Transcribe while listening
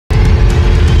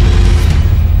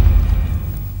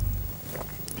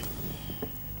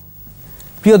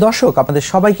প্রিয় দর্শক, আপনাদের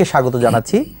সবাইকে স্বাগত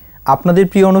জানাচ্ছি আপনাদের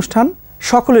প্রিয় অনুষ্ঠান,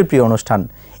 সকলের প্রিয় অনুষ্ঠান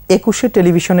একুশে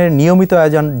টেলিভিশনের নিয়মিত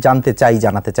আয়োজন জানতে চাই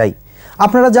জানাতে চাই।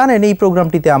 আপনারা জানেন এই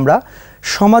প্রোগ্রামটিতে আমরা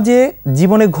সমাজে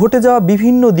জীবনে ঘটে যাওয়া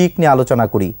বিভিন্ন দিক নিয়ে আলোচনা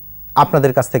করি।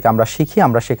 আপনাদের কাছ থেকে আমরা শিখি,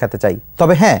 আমরা শেখাতে চাই।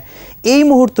 তবে হ্যাঁ, এই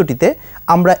মুহূর্তটিতে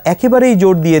আমরা একেবারেই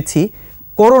জোর দিয়েছি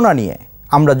করোনা নিয়ে।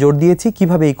 আমরা জোর দিয়েছি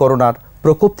কিভাবে এই করোনার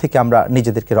প্রকোপ থেকে আমরা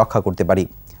নিজেদেরকে রক্ষা করতে পারি।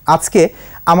 আজকে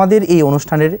আমাদের এই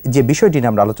অনুষ্ঠানের যে বিষয়টি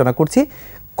নিয়ে আমরা আলোচনা করছি,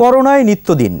 করোনায়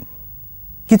নিত্যদিন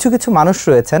কিছু কিছু মানুষ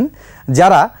রয়েছেন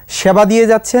যারা সেবা দিয়ে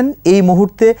যাচ্ছেন। এই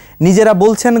মুহূর্তে নিজেরা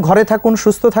বলছেন ঘরে থাকুন,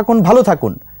 সুস্থ থাকুন, ভালো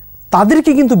থাকুন।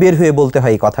 তাদেরকে কিন্তু বের হয়ে বলতে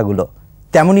হয় এই কথাগুলো।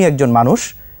 তেমনই একজন মানুষ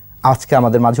আজকে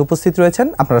আমাদের মাঝে উপস্থিত রয়েছেন।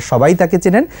 আপনারা সবাই তাকে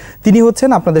চেনেন। তিনি হচ্ছেন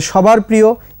আপনাদের সবার প্রিয়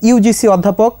ইউজিসি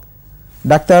অধ্যাপক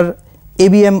doctor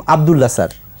ABM Abdullah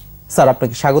sir. Sir,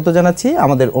 আপনাকে স্বাগত জানাচ্ছি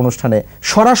আমাদের অনুষ্ঠানে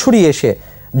সরাসরি এসে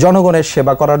জনগণের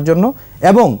সেবা করার জন্য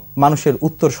এবং মানুষের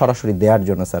উত্তর সরাসরি দেওয়ার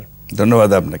জন্য। স্যার, ধন্যবাদ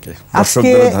আপনাকে।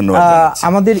 আজকে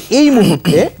আমাদের এই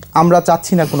মুহূর্তে আমরা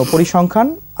চাচ্ছি না কোনো পরিসংখ্যান,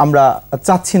 আমরা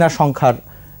চাচ্ছি না সংখ্যার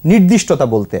নির্দিষ্টতা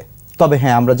বলতে। তবে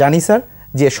হ্যাঁ, আমরা জানি স্যার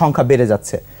যে সংখ্যা বেড়ে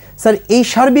যাচ্ছে। স্যার, এই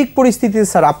সার্বিক পরিস্থিতিতে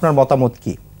স্যার আপনার মতামত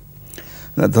কি?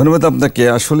 ধন্যবাদ আপনাকে।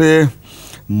 আসলে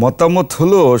মতামত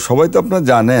হলো, সবাই তো আপনারা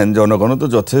জানেন জনগণ তো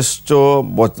যথেষ্ট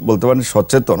বলতে পারেন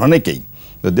সচেতন, অনেকেই,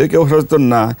 যদিও কেউ সচেতন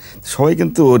না, সবাই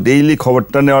কিন্তু ডেইলি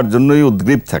খবরটা নেওয়ার জন্যই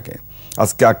উদ্গ্রীব থাকে।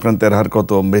 আজকে আক্রান্তের হার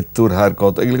কত, মৃত্যুর হার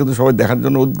কত, এগুলো কিন্তু সবাই দেখার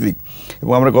জন্য উদ্গ্রীব।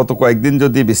 এবং আমরা গত কয়েকদিন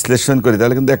যদি বিশ্লেষণ করি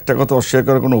তাহলে কিন্তু একটা কথা অস্বীকার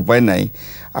করার কোনো উপায় নাই,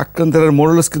 আক্রান্তের হার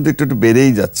মোরলেস কিন্তু একটু একটু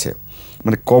বেড়েই যাচ্ছে,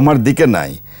 মানে কমার দিকে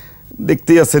নাই।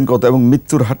 দেখতেই আছেন কত, এবং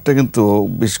মৃত্যুর হারটা কিন্তু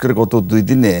বিশেষ করে গত 2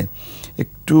 দিনে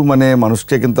একটু মানে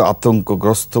মানুষকে কিন্তু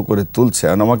আতঙ্কগ্রস্ত করে তুলছে।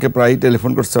 আর আমাকে প্রায়ই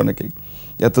টেলিফোন করছে অনেকেই,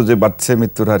 এত যে বাড়ছে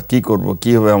মৃত্যুর হার, কী করবো,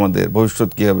 কী হবে, আমাদের ভবিষ্যৎ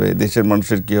কী হবে, দেশের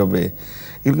মানুষের কী হবে,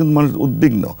 এগুলো কিন্তু মানুষ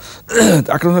উদ্বিগ্ন।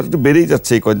 আক্রান্ত হার একটু বেড়েই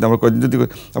যাচ্ছে এই কয়েকদিন। আমরা কয়েকদিন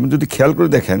আপনি যদি খেয়াল করে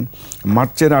দেখেন,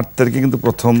 মার্চের 8 তারিখে কিন্তু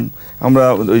প্রথম আমরা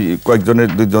ওই কয়েকজনের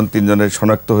 2-3 জনের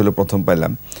শনাক্ত হলো প্রথম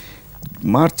পাইলাম।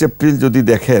 মার্চ এপ্রিল যদি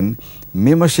দেখেন,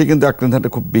 মে মাসে কিন্তু আক্রান্ত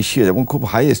হারটা খুব বেশি হয় এবং খুব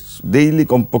হাইয়েস্ট, ডেইলি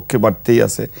কমপক্ষে বাড়তেই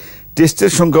আছে।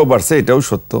 টেস্টের সংখ্যাও বাড়ছে, এটাও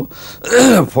সত্য।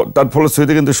 তার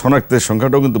ফলশ্রুতিতে কিন্তু শনাক্তের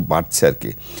সংখ্যাটাও কিন্তু বাড়ছে আর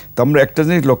কি। তো আমরা একটা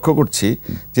জিনিস লক্ষ্য করছি,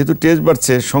 যেহেতু টেস্ট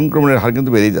বাড়ছে, সংক্রমণের হার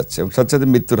কিন্তু বেড়েই যাচ্ছে এবং সাথে সাথে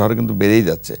মৃত্যুর হার কিন্তু বেড়েই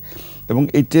যাচ্ছে। এবং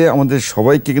এইটা আমাদের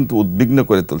সবাইকে কিন্তু উদ্বিগ্ন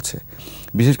করে তুলছে।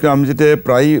 বিশেষ করে আমি যেটা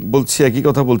প্রায় বলছি, একই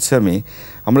কথা বলছি আমি,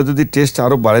 আমরা যদি টেস্ট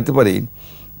আরও বাড়াতে পারি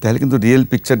তাহলে কিন্তু রিয়েল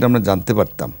পিকচারটা আমরা জানতে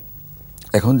পারতাম।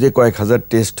 এখন যে কয়েক হাজার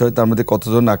টেস্ট হয় তার মধ্যে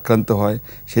কতজন আক্রান্ত হয়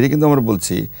সেটা কিন্তু আমরা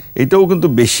বলছি, এটাও কিন্তু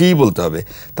বেশিই বলতে হবে।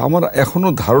 তা আমার এখনও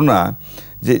ধারণা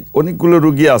যে অনেকগুলো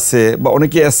রুগী আছে বা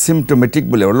অনেকে অ্যাসিমটোমেটিক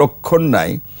বলে, লক্ষণ নাই,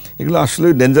 এগুলো আসলে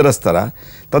ডেঞ্জারাস।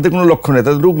 তাদের কোনো লক্ষণ নেই,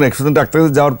 তাদের রোগ নেই, সুতরাং ডাক্তারের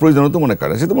কাছে যাওয়ার প্রয়োজনও তো মনে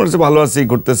করে, সে তো মনে হচ্ছে ভালো আছে,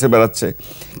 ঘুরতেছে, বেড়াচ্ছে।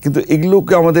 কিন্তু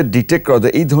এগুলোকে আমাদের ডিটেক্ট করা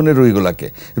যায়, এই ধরনের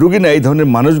রুগী না, এই ধরনের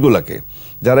মানুষগুলোকে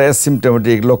যারা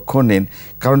অ্যাসিমটোমেটিক, লক্ষণহীন।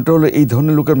 কারণটা হলো এই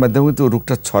ধরনের লোকের মাধ্যমে কিন্তু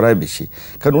রোগটা ছড়ায় বেশি,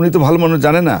 কারণ উনি তো ভালো মানুষ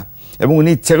জানে না এবং উনি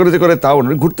ইচ্ছা করে যে করে তাও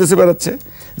উনি ঘুরতেছে, বেড়াচ্ছে।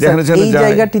 এই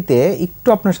জায়গাটিতে একটু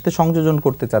আপনার সাথে সংযোজন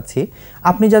করতে চাচ্ছি,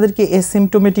 আপনি যাদেরকে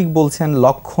অ্যাসিমটোমেটিক বলছেন,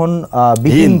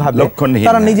 লক্ষণবিহীন ভাবে,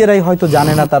 তারা নিজেরাই হয়তো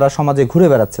জানে না তারা সমাজে ঘুরে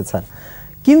বেড়াচ্ছে স্যার,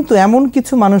 কিন্তু এমন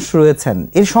কিছু মানুষ রয়েছেন,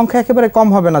 এর সংখ্যা একেবারে কম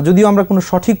হবে না, যদিও আমরা কোনো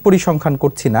সঠিক পরিসংখ্যান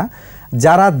করছি না,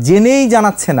 যারা জেনেই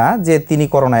জানাচ্ছে না যে তিনি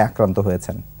করোনায় আক্রান্ত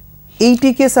হয়েছেন।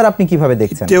 এইটিকে স্যার আপনি কিভাবে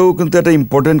দেখছেন? কেউ কিন্তু একটা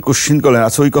ইম্পর্টেন্ট কোশ্চেন করলেন।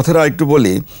 আচ্ছা, ওই কথাটা একটু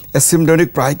বলি। অ্যাসিমটোমেটিক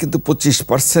প্রায় কিন্তু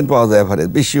 25% পাওয়া যায়, এভারেজ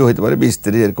বেশিও হতে পারে,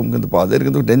 20-30 এরকম কিন্তু পাওয়া যায়।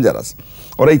 কিন্তু ডেঞ্জারাস।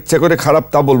 ওরা ইচ্ছা করে খারাপ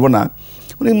তা বলবো না,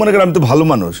 উনি মনে করেন আমি তো ভালো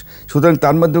মানুষ, সুতরাং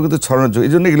তার মাধ্যমে কিন্তু ছড়ানোর জন্য,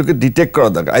 এই জন্য এগুলোকে ডিটেক্ট করা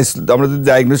দরকার। আমরা যদি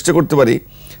ডায়াগনোসিস করতে পারি,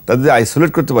 তাদের যদি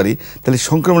আইসোলেট করতে পারি, তাহলে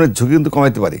সংক্রমণের ঝুঁকি কিন্তু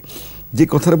কমাতে পারি। যে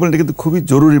কথাটা বলেন, এটা কিন্তু খুবই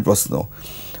জরুরি প্রশ্ন।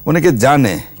 অনেকে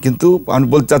জানে কিন্তু আমি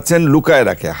বলতে চাচ্ছেন লুকায়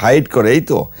রাখে, হাইড করে, এই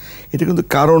তো। এটা কিন্তু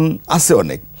কারণ আছে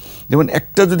অনেক। যেমন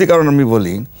একটা যদি কারণ আমি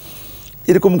বলি,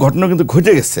 এরকম ঘটনা কিন্তু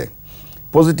ঘটে গেছে,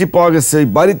 পজিটিভ পাওয়া গেছে,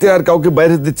 বাড়িতে আর কাউকে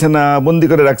বাইরে দিচ্ছে না, বন্দি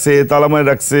করে রাখছে, তালামায়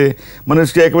রাখছে,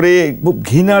 মানুষকে একেবারে খুব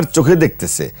ঘৃণার চোখে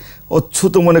দেখতেছে,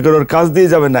 অচ্ছুত মনে করে ওর কাজ দিয়ে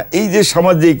যাবে না, এই যে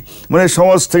সামাজিক মানে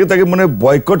সমাজ থেকে তাকে মনে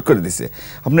বয়কট করে দিছে।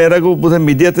 আপনি এর আগেও বোধহয়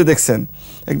মিডিয়াতে দেখছেন,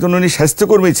 একজন উনি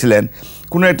স্বাস্থ্যকর্মী ছিলেন,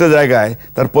 কোনো একটা জায়গায়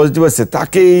তার পজিটিভ আসছে,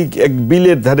 তাকে এক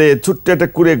বিলের ধারে ছোট্ট একটা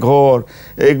কুড়ে ঘর,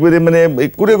 একবারে মানে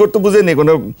কুড়ে ঘর তো বুঝেনি,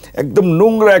 কোনো একদম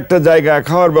নোংরা একটা জায়গা,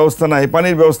 খাওয়ার ব্যবস্থা নাই,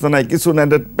 পানির ব্যবস্থা নাই, কিছু নাই,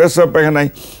 পেশাব পায়খানা নাই,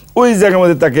 ওই জায়গার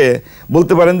মধ্যে তাকে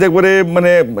বলতে পারেন যে একবারে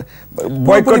মানে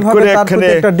বয়কট করে একখানে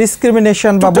একটা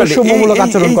ডিসক্রিমিনেশন বা বৈষম্যমূলক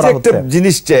আচরণ করা হচ্ছে।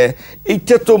 জিনিসটা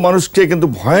এইটা তো মানুষকে কিন্তু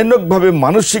ভয়ানকভাবে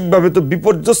মানসিকভাবে তো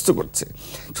বিপর্যস্ত করছে।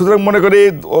 সুতরাং মনে করে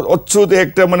অচ্ছুত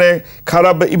একটা মানে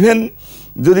খারাপ, ইভেন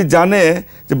যদি জানে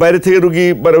যে বাইরে থেকে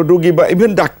রুগী বা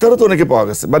ইভেন ডাক্তারও তো অনেকে পাওয়া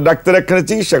গেছে, বা ডাক্তার একখানে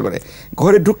চিকিৎসা করে,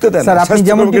 ঘরে ঢুকতে দেন। স্যার আপনি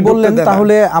যেমনটি বললেন,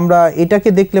 তাহলে আমরা এটাকে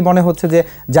দেখলে মনে হচ্ছে যে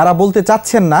যারা বলতে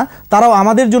চাচ্ছেন না তারাও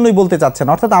আমাদের জন্যই বলতে চাচ্ছেন,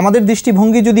 অর্থাৎ আমাদের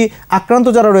দৃষ্টিভঙ্গি যদি আক্রান্ত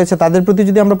যারা রয়েছে তাদের প্রতি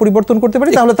যদি আমরা পরিবর্তন করতে পারি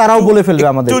তাহলে তারাও বলে ফেলবে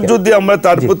আমাদের। যদি আমরা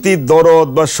তার প্রতি দরদ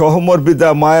বা সহমর্মিতা,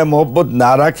 মায়া মহব্বত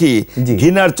না রাখি,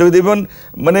 ঘৃণার চোখে দেবেন,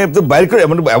 মানে বাইর করে,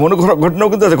 এমন ঘটনাও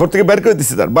কিন্তু আছে, ঘর থেকে বাইর করে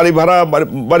দিচ্ছে, তার বাড়ি ভাড়া,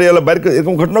 বাড়িওয়ালা বাইর করে,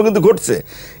 এরকম ঘটনাও কিন্তু ঘটছে।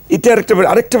 এটা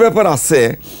আরেকটা ব্যাপার আছে,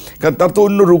 কারণ তার তো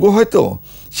অন্য রোগও হয়তো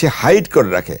সে হাইড করে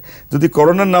রাখে। যদি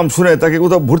করোনার নাম শুনে তাকে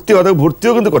কোথাও ভর্তি হয়,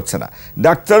 ভর্তিও কিন্তু করছে না,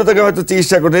 ডাক্তারও তাকে হয়তো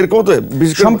চিকিৎসা করছে, এরকম তো।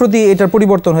 সম্প্রতি এটার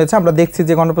পরিবর্তন হয়েছে, আমরা দেখছি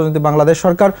যে গণপ্রজাতন্ত্রী বাংলাদেশ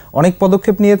সরকার অনেক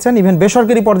পদক্ষেপ নিয়েছেন, ইভেন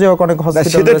বেসরকারি পর্যায়ে অনেক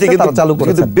হসপিটাল তারা চালু করেছে।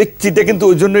 কিন্তু ব্যক্তিটা কিন্তু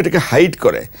ওই জন্য এটাকে হাইড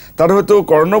করে, তার হয়তো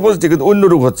করোনা পজিটিভ কিন্তু অন্য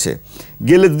রোগ হচ্ছে,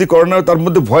 গেলে যদি করোনা, তার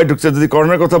মধ্যে ভয় ঢুকছে, যদি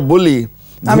করোনার কথা বলি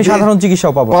আমি সাধারণ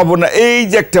চিকিৎসাও পাবো না, এই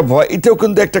যে একটা ভয়, এটাও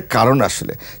কিন্তু একটা কারণ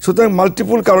আসলে। সুতরাং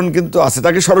মাল্টিপল কারণ কিন্তু আছে,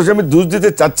 তাকে সরাসরি আমি দোষ দিতে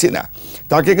চাচ্ছি না,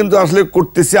 তাকে কিন্তু আসলে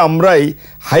করতেছি আমরাই,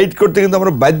 হাইড করতে কিন্তু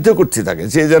আমরা বাধ্য করছি তাকে,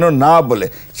 সে যেন না বলে,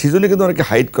 সেজন্য কিন্তু অনেকে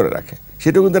হাইড করে রাখে,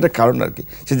 সেটাও কিন্তু একটা কারণ আর কি।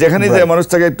 সে যেখানে যায় মানুষ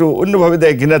তাকে একটু অন্যভাবে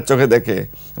দেখে, ঘৃণার চোখে দেখে,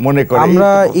 মনে করে। আমরা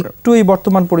একটু এই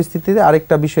বর্তমান পরিস্থিতিতে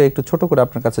আরেকটা বিষয় একটু ছোট করে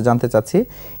আপনার কাছে জানতে চাচ্ছি,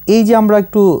 এই যে আমরা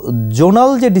একটু জোনাল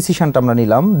যে ডিসিশনটা আমরা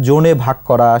নিলাম, জোনে ভাগ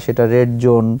করা, সেটা red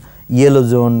zone, yellow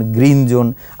zone, green zone,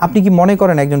 আপনি কি মনে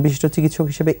করেন একজন বিশিষ্ট চিকিৎসক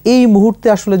হিসেবে এই মুহূর্তে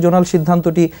আসলে জোনাল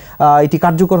সিদ্ধান্তটি এটি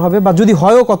কার্যকর হবে, বা যদি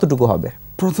হয়ও কতটুকু হবে?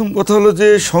 প্রথম কথা হলো যে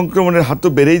সংক্রমণের হার তো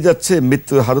বেড়েই যাচ্ছে,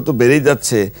 মৃত্যুর হারও তো বেড়েই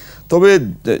যাচ্ছে, তবে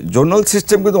জোনাল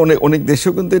সিস্টেম কিন্তু অনেক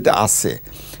দেশেও কিন্তু এটা আছে।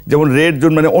 যেমন রেড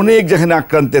জোন মানে অনেক যেখানে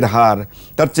আক্রান্তের হার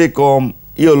তার চেয়ে কম,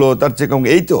 ইয়েলো তার চেয়ে কম,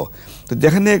 এই তো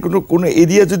যেখানে কোনো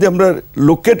এরিয়া যদি আমরা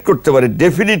লোকেট করতে পারি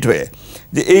ডেফিনিট হয়ে,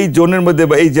 যে এই জোনের মধ্যে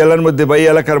বা এই জেলার মধ্যে বা এই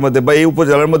এলাকার মধ্যে বা এই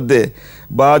উপজেলার মধ্যে,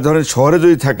 বা ধরেন শহরে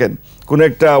যদি থাকেন কোনো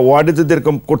একটা ওয়ার্ডে যদি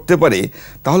এরকম করতে পারি,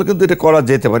 তাহলে কিন্তু এটা করা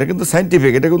যেতে পারে। কিন্তু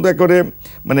সায়েন্টিফিক, এটা কিন্তু একেবারে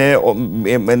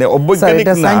মানে অবৈজ্ঞানিক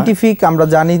না, সায়েন্টিফিক, আমরা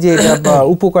জানি যে এটা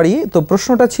উপকারী। তো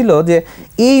প্রশ্নটা ছিল যে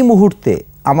এই মুহূর্তে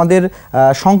আমাদের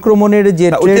সংক্রমণের যে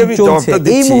ট্রেন্ড চলছে,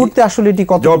 এই মুহূর্তে আসলে এটি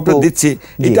কতটুকু দিচ্ছি,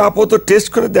 এটা আপাতত টেস্ট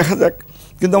করে দেখা যাক।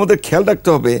 কিন্তু আমাদের খেয়াল রাখতে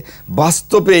হবে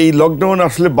বাস্তবে এই লকডাউন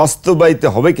আসলে বাস্তবায়িত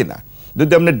হবে কিনা।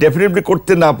 যদি আপনি ডেফিনেটলি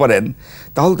করতে না পারেন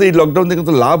তাহলে তো এই লকডাউন থেকে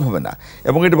কিন্তু লাভ হবে না,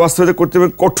 এবং এটা বাস্তবায়িত করতে হবে,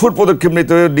 কঠোর পদক্ষেপ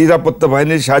নিতে হবে, নিরাপত্তা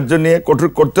বাহিনীর সাহায্য নিয়ে কঠোর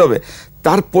করতে হবে।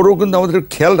 তারপরেও কিন্তু আমাদের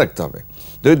খেয়াল রাখতে হবে,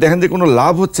 যদি দেখেন যে কোনো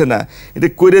লাভ হচ্ছে না, এটা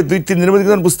করে 2-3 দিনের মধ্যে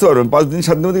কিন্তু বুঝতে পারবেন, 5 দিন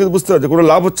 7 দিনের মধ্যে কিন্তু বুঝতে পারবেন কোনো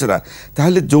লাভ হচ্ছে না,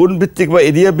 তাহলে জোন ভিত্তিক বা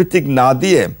এরিয়া ভিত্তিক না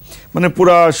দিয়ে মানে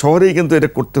পুরা শহরেই কিন্তু এটা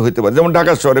করতে হইতে পারে। যেমন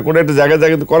ঢাকা শহরে কোনো একটা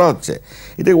জায়গায় কিন্তু করা হচ্ছে,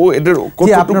 এটার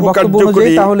কতটুকু কার্যকরী,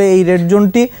 তাহলে এই রেড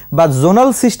জোনটি বা জোনাল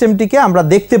সিস্টেমটিকে আমরা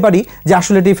দেখতে পারি যে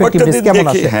আসলে এটি ইফেক্টিভনেস কেমন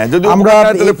আছে। হ্যাঁ, যদি আমরা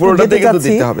তাহলে পুরোটাতে কিন্তু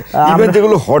দিতে হবে। ইভেন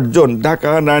যেগুলো হট জোন,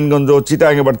 ঢাকা, নারায়ণগঞ্জ,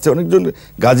 চিটাগাঙে বাড়ছে, অনেকজন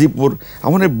গাজীপুর,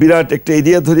 আমাদের বিরাট একটা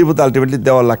এরিয়া ধরে বোধ আলটিমেটলি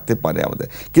দেওয়া লাগতে পারে আমাদের।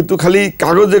 কিন্তু খালি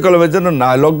কাগজে কলমের জন্য না,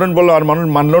 লকডাউন বলো আর মানুষ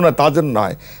মানলো না তার জন্য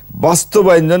নয়,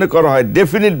 বাস্তবায়ন জন্য করা হয়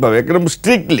ডেফিনিটভাবে, একদম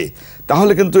স্ট্রিক্টলি,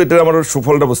 তাহলে কিন্তু এটার আমরা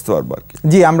সুফলটা বুঝতে পারবো আর কি।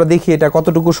 জি, আমরা দেখি এটা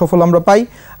কতটুকু সফল আমরা পাই।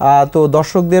 তো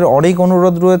দর্শকদের অনেক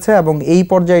অনুরোধ রয়েছে, এবং এই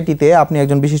পর্যায়টিতে আপনি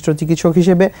একজন বিশিষ্ট চিকিৎসক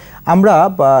হিসেবে আমরা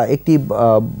একটি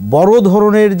বড়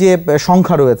ধরনের যে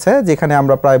সংখ্যা রয়েছে, যেখানে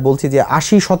আমরা প্রায় বলছি যে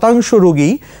 80%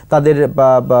 রোগী তাদের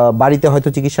বাড়িতে হয়তো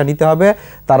চিকিৎসা নিতে হবে,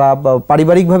 তারা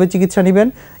পারিবারিকভাবে চিকিৎসা নেবেন।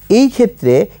 এই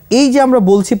ক্ষেত্রে এই যে আমরা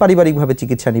বলছি পারিবারিকভাবে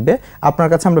চিকিৎসা নিবে, আপনার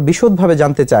কাছে আমরা বিশদভাবে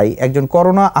জানতে চাই একজন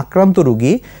করোনা আক্রান্ত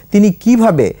রোগী তিনি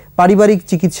কিভাবে পারিবারিক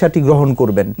চিকিৎসাটি গ্রহণ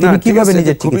করবেন, তিনি কিভাবে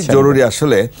নিজের চিকিৎসা জরুরি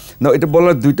আসলে না, এটা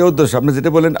বলার দুইটা উদ্দেশ্য। আপনি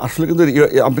যেটা বলেন আসলে কিন্তু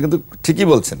আপনি কিন্তু ঠিকই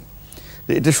বলছেন,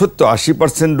 এটা সত্য,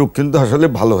 80% রোগ কিন্তু আসলে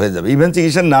ভালো হয়ে যাবে, ইভেন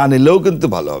চিকিৎসা না নিলেও কিন্তু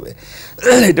ভালো হবে।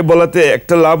 এটা বলাতে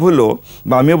একটা লাভ হলো,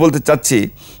 বা আমিও বলতে চাচ্ছি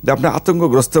যে আপনি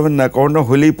আতঙ্কগ্রস্ত হবেন না, করোনা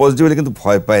হলেই পজিটিভ হলে কিন্তু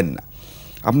ভয় পায়েন না।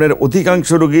 আপনার অধিকাংশ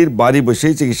রোগীর বাড়ি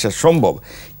বসেই চিকিৎসা সম্ভব।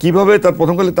 কিভাবে? তার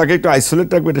প্রথম কালে তাকে একটু আইসোলেট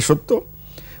রাখবে, এটা সত্য।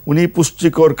 উনি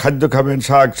পুষ্টিকর খাদ্য খাবেন,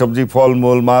 শাক সবজি,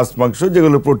 ফলমূল, মাছ মাংস,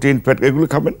 যেগুলো প্রোটিন ফ্যাট, এগুলো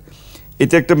খাবেন,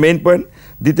 এটা একটা মেইন পয়েন্ট।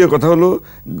 দ্বিতীয় কথা হলো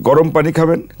গরম পানি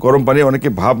খাবেন, গরম পানি অনেকে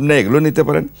ভাব নেয়, এগুলো নিতে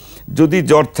পারেন। যদি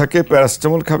জ্বর থাকে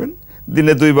প্যারাসিটামল খাবেন,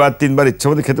 দিনে 2-3 বার ইচ্ছা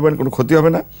মতো খেতে পারেন, কোনো ক্ষতি হবে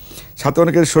না। সাথে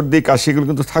অনেকের সর্দি কাশি এগুলো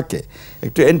কিন্তু থাকে,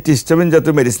 একটু অ্যান্টিহিস্টামিন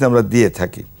জাতীয় মেডিসিন আমরা দিয়ে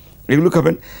থাকি, এগুলো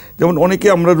খাবেন। যেমন অনেকে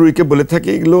আমরা রুইকে বলে থাকি,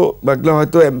 এগুলো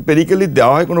হয়তো এম্পেরিক্যালি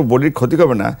দেওয়া হয়, কোনো বডির ক্ষতি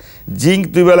হবে না। জিঙ্ক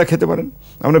 2 বেলা খেতে পারেন।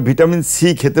 আমরা ভিটামিন সি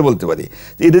খেতে বলতে পারি,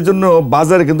 এটার জন্য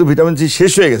বাজারে কিন্তু ভিটামিন সি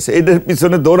শেষ হয়ে গেছে, এটার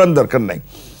পিছনে দৌড়ান দরকার নাই।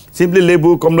 সিম্পলি লেবু,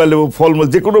 কমলা লেবু, ফলমূল,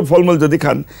 যে কোনো ফলমূল যদি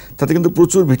খান তাতে কিন্তু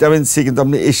প্রচুর ভিটামিন সি কিন্তু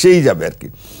আপনি এসেই যাবে আর কি।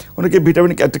 অনেকে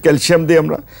ভিটামিন, একটা ক্যালসিয়াম দিই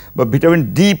আমরা, বা ভিটামিন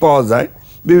ডি পাওয়া যায়,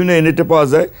 বিভিন্ন ইউনিটে পাওয়া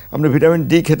যায়, আপনি ভিটামিন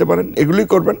ডি খেতে পারেন, এগুলোই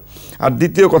করবেন। আর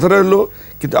দ্বিতীয় কথাটা হলো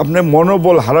কিন্তু আপনার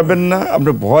মনোবল হারাবেন না,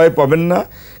 আপনি ভয় পাবেন না,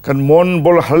 কারণ মন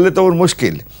বল হারলে তো ওর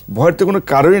মুশকিল। ভয়ের তো কোনো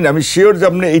কারণই না, আমি শিওর যে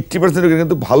আপনি 80%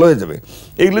 কিন্তু ভালো হয়ে যাবে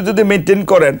এগুলো যদি মেনটেন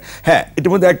করেন। হ্যাঁ,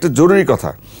 এটার মধ্যে একটা জরুরি কথা,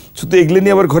 শুধু এগুলো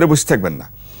নিয়ে আবার ঘরে বসে থাকবেন না,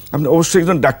 আপনি অবশ্যই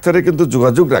একজন ডাক্তারের কিন্তু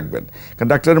যোগাযোগ রাখবেন, কারণ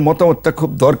ডাক্তারের মতামতটা খুব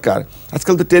দরকার।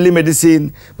 আজকাল তো টেলিমেডিসিন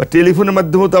বা টেলিফোনের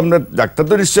মাধ্যমেও তো আপনার ডাক্তার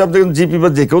তো নিশ্চয়ই আপনার জিপি বা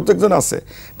যে কেউ তো একজন আছে,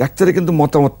 ডাক্তারের কিন্তু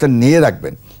মতামতটা নিয়ে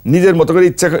রাখবেন, নিজের মতো করে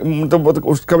ইচ্ছা মতো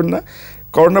ওষুধ খাবেন না।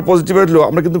 করোনা পজিটিভ হলেও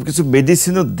আমরা কিন্তু কিছু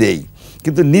মেডিসিনও দেই,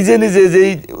 কিন্তু নিজে নিজে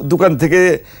যেই দোকান থেকে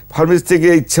ফার্মেসি থেকে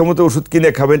ইচ্ছা মতো ওষুধ কিনে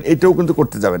খাবেন এটাও কিন্তু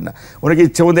করতে যাবেন না। অনেকে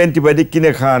ইচ্ছা মতো অ্যান্টিবায়োটিক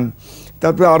কিনে খান,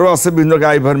 তারপরে আরও আছে বিভিন্ন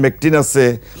আইভারমেকটিন আছে,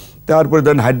 তারপরে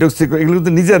ধরেন হাইড্রোক্সি, এগুলো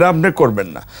কিন্তু নিজেরা আপনি করবেন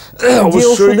না। যে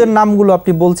ওষুধের নামগুলো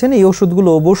আপনি বলছেন, এই ওষুধগুলো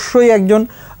অবশ্যই একজন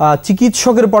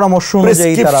চিকিৎসকের পরামর্শ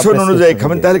অনুযায়ী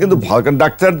খাবেন, তাহলে কিন্তু ভালো। কারণ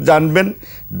ডাক্তার জানবেন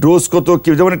ডোজ কত কি,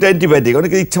 যেমন একটা অ্যান্টিবায়োটিক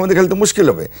অনেকে ইচ্ছা মধ্যে খেলে তো মুশকিল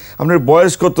হবে। আপনার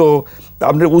বয়স কত,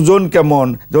 আপনার ওজন কেমন,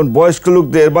 যেমন বয়স্ক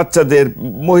লোকদের, বাচ্চাদের,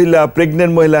 মহিলা,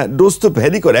 প্রেগনেন্ট মহিলা, ডোজ তো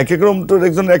ভ্যারি করে, এক এক রকম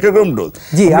একজন এক এক রকম ডোজ।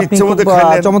 জি,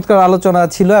 চমৎকার আলোচনা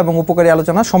ছিল এবং উপকারী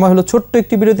আলোচনা। সময় হলো ছোট্ট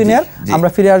একটি বিরতি নেওয়ার, আমরা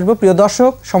ফিরে আসবো। প্রিয়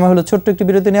দর্শক, সময় হলো ছোট্ট একটি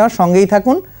বিরতি নেওয়ার, সঙ্গেই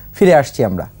থাকুন, ফিরে আসছি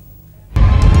আমরা।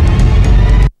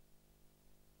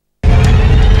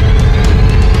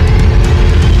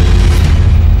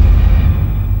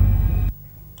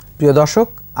 প্রিয় দর্শক,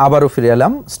 আবারও ফিরে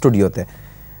এলাম স্টুডিওতে।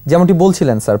 যেমনটি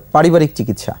বলছিলেন স্যার, পারিবারিক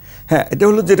চিকিৎসা, হ্যাঁ, এটা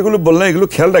হলো যেগুলো বললাম, এগুলো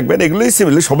খেয়াল রাখবেন, এগুলোই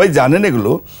সিভিল, সবাই জানেন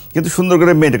এগুলো, কিন্তু সুন্দর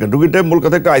করে মেনটেন রুগীটা মূল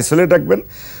কথা একটু আইসোলেট রাখবেন।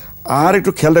 আর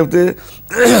একটু খেয়াল রাখতে,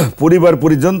 পরিবার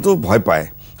পরিজন তো ভয় পায়,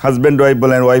 হাজব্যান্ড ওয়াইফ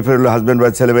বলেন, ওয়াইফের হলো হাজব্যান্ড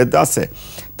ওয়াইফ, ছেলে মেয়ে তো আছে,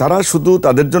 তারা শুধু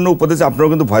তাদের জন্য উপদেশ, আপনারাও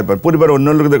কিন্তু ভয় পান। পরিবার অন্য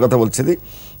লোকদের কথা বলছি,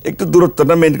 একটু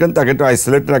দূরত্বটা মেনটেন, তাকে একটু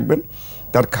আইসোলেট রাখবেন।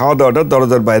 তার খাওয়া দাওয়াটা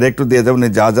দরজার বাইরে একটু দিয়ে যাবেন,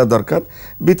 যা যা দরকার,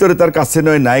 ভিতরে তার কাছে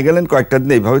নয় নাই গেলেন, কয়েকটা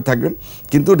দিন এইভাবেই থাকবেন,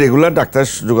 কিন্তু রেগুলার ডাক্তার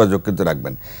যোগাযোগ কিন্তু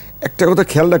রাখবেন। একটা কথা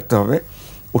খেয়াল রাখতে হবে,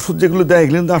 ওষুধ যেগুলো দেয়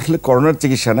এগুলো কিন্তু আসলে করোনার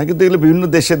চিকিৎসা না, কিন্তু এগুলো বিভিন্ন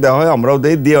দেশে দেওয়া হয়, আমরাও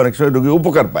দিয়ে অনেক সময় রোগী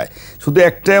উপকার পায়। শুধু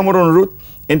একটাই আমার অনুরোধ,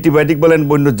 অ্যান্টিবায়োটিক বলেন,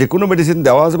 বন্য যে কোনো মেডিসিন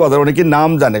দেওয়া আছে বাজারে, অনেকে নাম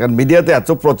জানে, কারণ মিডিয়াতে এত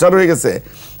প্রচার হয়ে গেছে,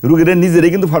 রোগীরা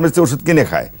নিজেরাই কিন্তু ফার্মেসিতে ওষুধ কিনে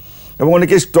খায় এবং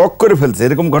অনেকে স্টক করে ফেলছে,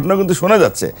 এরকম ঘটনা কিন্তু শোনা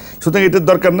যাচ্ছে। সুতরাং এটার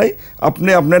দরকার নাই, আপনি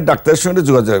আপনার ডাক্তারের সঙ্গে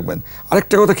যোগাযোগ রাখবেন।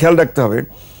 আরেকটা কথা খেয়াল রাখতে হবে,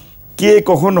 কে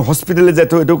কখন হসপিটালে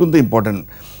যেতে হবে এটাও কিন্তু ইম্পর্টেন্ট।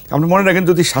 আপনি মনে রাখেন,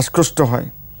 যদি শ্বাসকষ্ট হয়,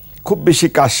 খুব বেশি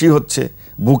কাশি হচ্ছে,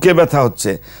 বুকে ব্যথা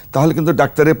হচ্ছে, তাহলে কিন্তু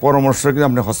ডাক্তারের পরামর্শ কিন্তু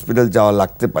আপনার হসপিটাল যাওয়া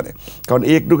লাগতে পারে। কারণ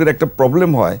এই একটুকের একটা প্রবলেম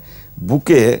হয়,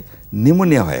 বুকে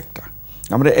নিউমোনিয়া হয় একটা,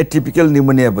 আমরা অ্যাটিপিক্যাল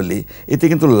নিউমোনিয়া বলি, এতে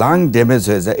কিন্তু লাং ড্যামেজ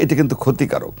হয়ে যায়, এটা কিন্তু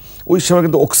ক্ষতিকারক। ওই সময়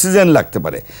কিন্তু অক্সিজেন লাগতে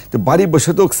পারে, তো বাড়ি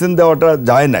বসে তো অক্সিজেন দেওয়াটা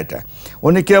যায় না। এটা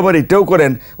অনেকে আবার এটাও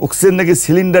করেন, অক্সিজেন নাকি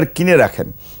সিলিন্ডার কিনে রাখেন,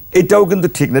 এটাও কিন্তু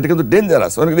ঠিক না, এটা কিন্তু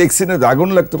ডেঞ্জারাস। অনেক অ্যাক্সিডেন্টে আগুন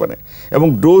লাগতে পারে এবং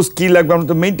ডোজ কি লাগবে আমরা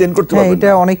তো মেইনটেইন করতে পারবো। এটা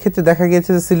অনেক ক্ষেত্রে দেখা গিয়েছে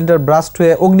যে সিলিন্ডার ব্রাস্ট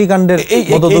হয়ে অগ্নিকাণ্ডের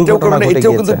মতো দুর্ঘটনা ঘটে গিয়েছে।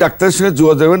 এটাও কিন্তু ডাক্তারের সঙ্গে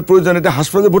যোগাযোগ করবেন, প্রয়োজন এটা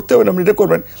হাসপাতালে ভর্তি হবেন, আপনি এটা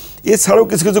করবেন। এছাড়াও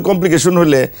কিছু কিছু কমপ্লিকেশন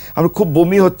হলে, আমরা খুব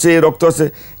বমি হচ্ছে, রক্ত আছে,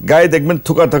 গায়ে দেখবেন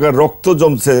থোকা থাকা, রক্ত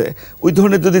জমছে, ওই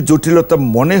ধরনের যদি জটিলতা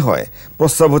মনে হয়,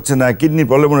 প্রস্রাব হচ্ছে না, কিডনি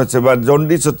প্রবলেম হচ্ছে বা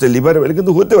জন্ডিস হচ্ছে, লিভারে,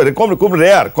 কিন্তু হতে পারে, খুব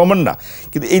রেয়ার, কমন না,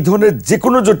 কিন্তু এই ধরনের যে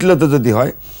কোনো জটিলতা যদি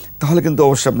হয় তাহলে কিন্তু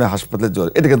অবশ্যই আপনি হাসপাতালে যান,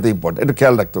 এটা কিন্তু ইম্পর্টেন্ট, এটা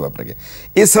খেয়াল রাখতে হবে আপনাকে।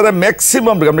 এছাড়া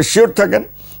ম্যাক্সিমাম আপনি শিওর থাকেন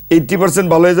 80%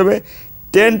 ভালো হয়ে যাবে,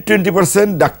 10-20%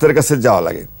 ডাক্তারের কাছে যাওয়া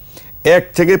লাগে, 1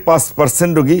 থেকে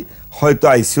 5% রোগী হয়তো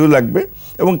আইসিইউ লাগবে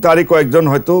এবং তারই কয়েকজন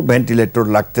হয়তো ভেন্টিলেটর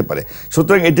লাগতে পারে।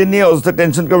 সুতরাং এটা নিয়ে অযথা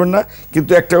টেনশন করবেন না,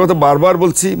 কিন্তু একটা কথা বারবার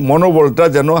বলছি, মনোবলটা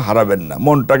যেন হারাবেন না,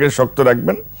 মনটাকে শক্ত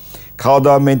রাখবেন, খাওয়া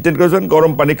দাওয়া মেনটেন করেছেন,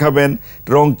 গরম পানি খাবেন,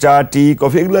 রং চা, টি,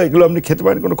 কফি, এগুলো আপনি খেতে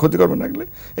পারেন, কোনো ক্ষতি করবেন না।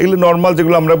 এগুলো নর্মাল,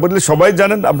 যেগুলো আমরা বললে সবাই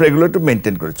জানেন, আপনি এগুলো একটু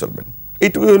মেনটেন করে চলবেন,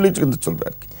 এইটুকুই হলেই কিন্তু চলবে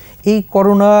আর কি। এই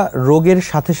করোনা রোগের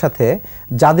সাথে সাথে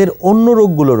যাদের অন্য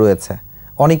রোগগুলো রয়েছে,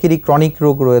 অনেকেরই ক্রনিক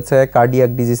রোগ রয়েছে,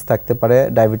 কার্ডিয়াক ডিজিজ থাকতে পারে,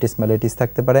 ডায়াবেটিস মেলাইটিস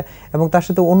থাকতে পারে এবং তার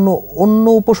সাথে অন্য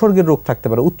উপসর্গের রোগ থাকতে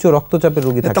পারে, উচ্চ রক্তচাপের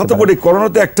রোগী থাকতে পারে। করোনা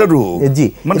তো একটা রোগ, জি,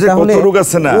 তাহলে রোগ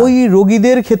আছে না, ওই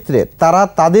রোগীদের ক্ষেত্রে তারা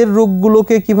তাদের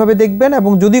রোগগুলোকে কিভাবে দেখবেন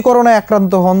এবং যদি করোনায়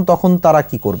আক্রান্ত হন তখন তারা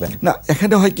কি করবেন? না,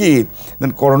 এখানে হয় কি,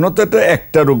 করোনা তো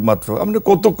একটা রোগ মাত্র, আমরা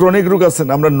কত ক্রনিক রোগ আছেন,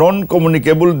 আমরা নন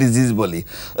কমিউনিকেবল ডিজিজ বলি,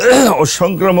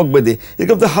 অসংক্রামক ব্যাধি,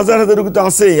 এরকম তো হাজার হাজার রোগী তো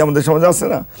আছেই আমাদের সমাজে, আছে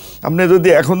না? আপনি যদি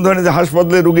এখন ধরেন যে হাসপাতালে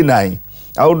রোগী নাই,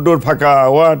 আউটডোর ফাঁকা,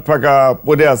 ওয়ার্ড ফাঁকা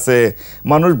পড়ে আছে,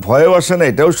 মানুষ ভয়েও আসে না,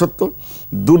 এটাও সত্য।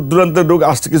 দূর দূরান্তের রোগ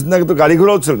আসছে, কিছুদিন আগে তো গাড়ি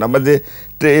ঘোড়াও ছিল না, আমরা যে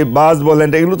বাস বলেন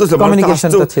এগুলো তো কমিউনিকেশন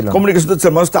তো ছিল,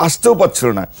 মানুষ তো আসতেও পারছিল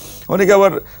না, অনেকে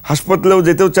আবার হাসপাতালেও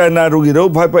যেতেও চায় না, রোগীরাও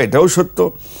ভয় পায়, এটাও সত্য।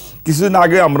 কিছুদিন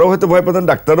আগে আমরাও হয়তো ভয় পেতাম,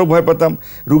 ডাক্তারও ভয় পেতাম,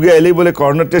 রুগী এলেই বলে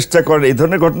করোনা টেস্টটা করেন, এই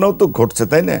ধরনের ঘটনাও তো ঘটছে,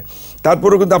 তাই না?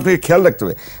 তারপরেও কিন্তু আপনাকে খেয়াল রাখতে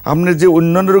হবে আপনার যে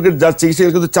অন্যান্য রোগের যার চিকিৎসা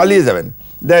কিন্তু চালিয়ে যাবেন।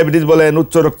 ডায়াবেটিস বলেন,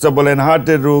 উচ্চ রক্তচাপ বলেন,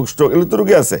 হার্টের রোগ, স্ট্রোক, এগুলো তো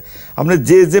রোগী আছে, আপনি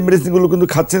যে মেডিসিনগুলো কিন্তু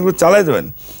খাচ্ছেন এগুলো চালাই যাবেন।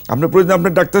 আপনার প্রয়োজন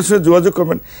আপনার ডাক্তারের সঙ্গে যোগাযোগ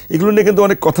করবেন। এগুলো নিয়ে কিন্তু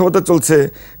অনেক কথাবার্তা চলছে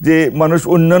যে মানুষ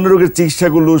অন্যান্য রোগের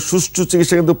চিকিৎসাগুলো, সুষ্ঠু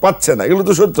চিকিৎসা কিন্তু পাচ্ছে না, এগুলো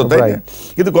তো সত্য, তাই না?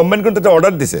 কিন্তু গভর্নমেন্ট কিন্তু একটা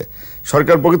অর্ডার দিছে,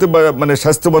 সরকার পক্ষে মানে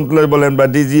স্বাস্থ্য মন্ত্রণালয় বলেন বা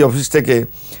ডিজি অফিস থেকে,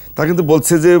 তা কিন্তু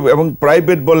বলছে যে, এবং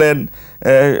প্রাইভেট বলেন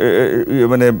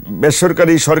মানে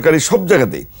বেসরকারি সরকারি সব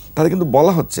জায়গাতেই তাদের কিন্তু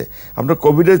বলা হচ্ছে আমরা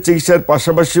কোভিডের চিকিৎসার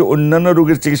পাশাপাশি অন্যান্য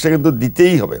রোগের চিকিৎসা কিন্তু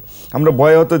দিতেই হবে। আমরা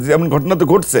ভয় হতো, এমন ঘটনা তো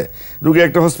ঘটছে, রোগী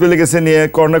একটা হসপিটালে গেছে নিয়ে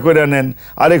করোনা করে আনেন,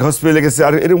 আরেক হসপিটালে গেছে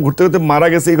আর এরকম ঘুরতে ঘুরতে মারা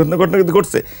গেছে, এই ঘটনা কিন্তু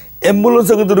ঘটছে।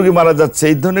 অ্যাম্বুলেন্সেও কিন্তু রোগী মারা যাচ্ছে,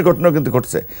 এই ধরনের ঘটনাও কিন্তু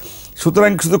ঘটছে।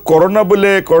 সুতরাং শুধু করোনা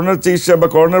বলে করোনার চিকিৎসা বা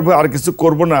করোনার ভয় আর কিছু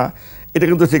করবো না, এটা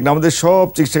কিন্তু ঠিক না। আমাদের সব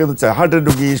চিকিৎসা কিন্তু চাই, হার্টের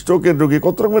রোগী, স্ট্রোকের রোগী,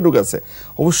 কত রকমের রোগ আছে,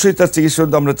 অবশ্যই তার চিকিৎসা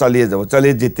কিন্তু আমরা চালিয়ে যাবো,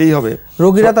 চালিয়ে যেতেই হবে।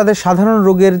 রোগীরা তাদের সাধারণ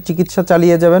রোগের চিকিৎসা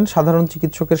চালিয়ে যাবেন সাধারণ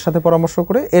চিকিৎসকের সাথে পরামর্শ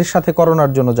করে, এর সাথে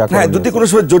করোনার জন্য যা হ্যাঁ, যদি কোনো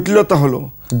সময় জটিলতা হলো,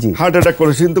 হার্ট অ্যাটাক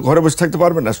করে সে কিন্তু ঘরে বসে থাকতে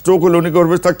পারবেন না, স্ট্রোক হলে উনি ঘরে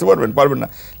বসে থাকতে পারবেন না,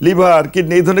 লিভার,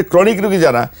 কিডনি, এই ধরনের ক্রনিক রোগী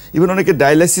যারা, ইভেন অনেকে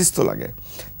ডায়ালাইসিস তো লাগে,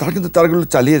 তারা কিন্তু তারগুলো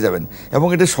চালিয়ে যাবেন। এবং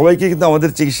এটা সবাইকে কিন্তু আমাদের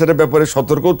চিকিৎসার ব্যাপারে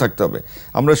সতর্কও থাকতে হবে।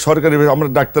 আমরা সরকারি, আমরা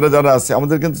ডাক্তাররা যারা আছে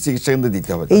আমাদের কিন্তু চিকিৎসা কিন্তু দিতে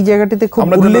হবে। এই জায়গাটিতে খুব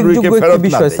উল্লেখযোগ্য একটি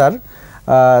বিষয় স্যার,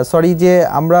 সরি, যে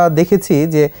আমরা দেখেছি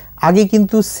যে আগে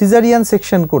কিন্তু সিজারিয়ান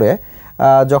সেকশন করে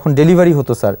যখন ডেলিভারি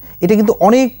হতো স্যার, এটা কিন্তু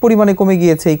অনেক পরিমাণে কমে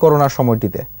গিয়েছে এই করোনার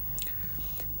সময়টিতে।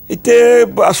 এটা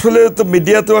আসলে তো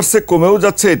মিডিয়াতে আসছে, কমেও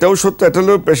যাচ্ছে, এটাও সত্য। এটা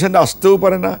হলেও পেশেন্ট আসতেও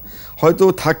পারে না, হয়তো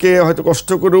থাকে, হয়তো কষ্ট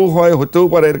করেও হয়, হতেও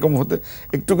পারে, এরকম হতে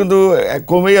একটু কিন্তু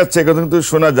কমে যাচ্ছে, এটা কিন্তু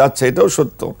শোনা যাচ্ছে, এটাও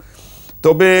সত্য।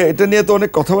 তবে এটা নিয়ে তো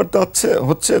অনেক কথাবার্তা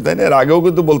হচ্ছে, তাই না? এর আগেও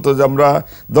কিন্তু বলতো যে আমরা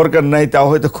দরকার নাই, তাও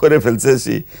হয়তো করে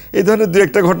ফেলছেছি, এই ধরনের দু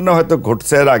একটা ঘটনা হয়তো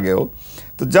ঘটছে এর আগেও।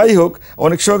 তো যাই হোক,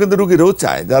 অনেক সময় কিন্তু রুগীরাও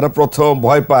চায়, যারা প্রথম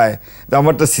ভয় পায় যে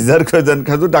আমারটা সিজার করে দেন,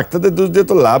 কিন্তু ডাক্তারদের দোষ দিয়ে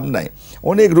তো লাভ নাই।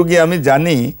 অনেক রুগী আমি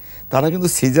জানি তারা কিন্তু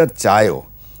সিজার চায়ও,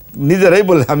 নিজেরাই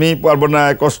বলে আমি পারবো না,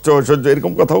 কষ্ট সহ্য,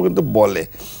 এরকম কথাও কিন্তু বলে।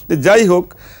 যাই হোক,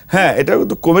 হ্যাঁ, এটাও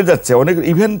কিন্তু কমে যাচ্ছে অনেক।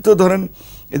 ইভেন তো ধরেন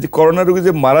এই যে করোনা রোগী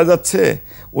যে মারা যাচ্ছে,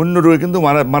 অন্য রোগে কিন্তু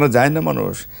মারা যায় না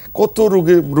মানুষ, কত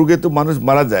রোগে তো মানুষ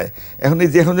মারা যায়। এখন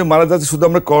যে মারা যাচ্ছে, শুধু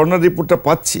আমরা করোনার রিপোর্টটা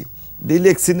পাচ্ছি, ডেইলি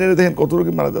অ্যাক্সিডেন্টে দেখেন কত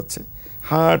রোগী মারা যাচ্ছে,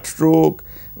 হার্ট, স্ট্রোক,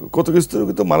 কত কিছু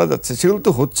রোগী তো মারা যাচ্ছে, সেগুলো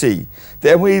তো হচ্ছেই। তো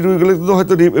এবং এই রোগীগুলো কিন্তু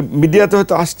হয়তো মিডিয়াতে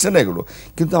হয়তো আসছে না এগুলো,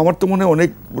 কিন্তু আমার তো মনে হয় অনেক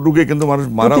রোগে কিন্তু মানুষ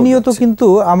মারা প্রতিনিয়ত। কিন্তু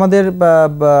আমাদের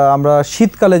আমরা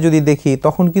শীতকালে যদি দেখি,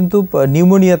 তখন কিন্তু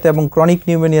নিউমোনিয়াতে এবং ক্রনিক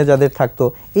নিউমোনিয়া যাদের থাকতো,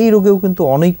 এই রোগেও কিন্তু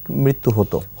অনেক মৃত্যু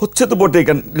হচ্ছে তো বটে।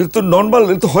 কারণ এটা তো নর্মাল,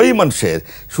 এটা তো হয়ই মানুষের।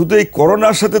 শুধু এই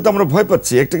করোনার সাথে তো আমরা ভয়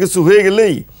পাচ্ছি, একটা কিছু হয়ে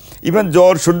গেলেই, ইভেন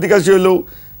জ্বর, সর্দি, কাশি হলেও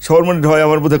সবার মনে হয়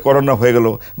আমার বোধহয় করোনা হয়ে গেল,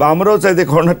 বা আমরাও চাই যে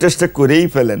করোনা টেস্টটা করেই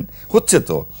ফেলেন। হচ্ছে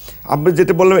তো, আমরা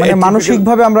যেটা বললাম,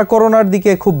 মানসিকভাবে আমরা করোনার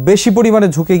দিকে খুব বেশি পরিমাণে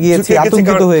ঝুঁকে গিয়েছি,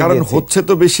 আতঙ্কিত হয়ে গেছি, কারণ হচ্ছে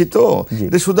তো বেশি। তো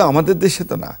এটা শুধু আমাদের দেশে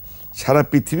তো না, সারা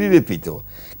পৃথিবীব্যাপী। তো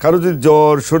কারো যদি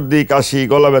জ্বর, সর্দি, কাশি,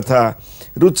 গলা ব্যথা,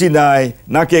 রুচি নাই,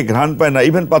 নাকে ঘ্রাণ পায় না,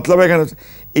 ইভেন পাতলা পায়খানা,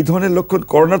 এই ধরনের লক্ষণ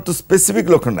করোনার তো স্পেসিফিক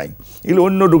লক্ষণ নাই, এগুলো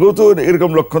অন্য রোগেও তো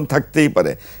এরকম লক্ষণ থাকতেই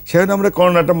পারে। সেখানে আমরা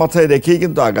করোনাটা মাথায় রেখেই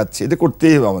কিন্তু আগাচ্ছি, এটা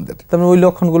করতেই হবে আমাদের। তবে ওই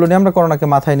লক্ষণগুলো নিয়ে আমরা করোনাকে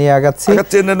মাথায় নিয়ে আগাচ্ছি।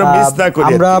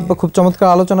 আমরা খুব চমৎকার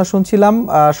আলোচনা শুনছিলাম।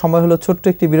 সময় হলো ছোট্ট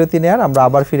একটি বিরতি নেওয়ার, আমরা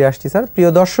আবার ফিরে আসছি স্যার। প্রিয়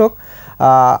দর্শক,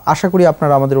 আশা করি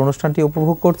আপনারা আমাদের অনুষ্ঠানটি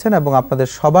উপভোগ করছেন এবং আপনাদের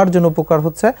সবার জন্য উপকার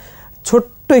হচ্ছে।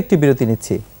 ছোট্ট একটি বিরতি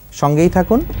নিচ্ছি, সঙ্গেই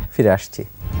থাকুন, ফিরে আসছি।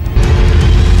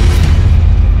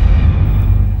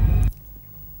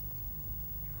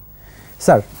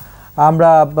 স্যার, আমরা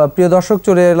প্রিয় দর্শক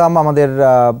চলে এলাম আমাদের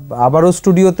আবারও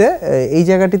স্টুডিওতে। এই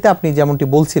জায়গাটিতে আপনি যেমনটি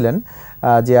বলছিলেন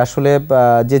যে আসলে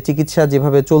যে চিকিৎসা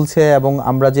যেভাবে চলছে এবং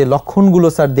আমরা যে লক্ষণগুলো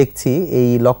স্যার দেখছি, এই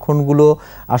লক্ষণগুলো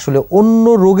আসলে অন্য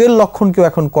রোগের লক্ষণকেও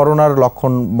এখন করোনার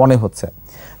লক্ষণ মনে হচ্ছে।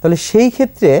 তাহলে সেই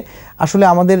ক্ষেত্রে আসলে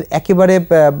আমাদের একেবারে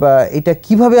এটা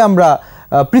কিভাবে আমরা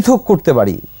পৃথক করতে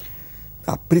পারি?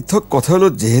 পৃথক কথা হলো,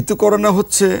 যেহেতু করোনা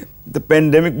হচ্ছে,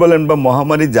 প্যান্ডেমিক বলেন বা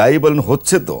মহামারী যাই বলেন,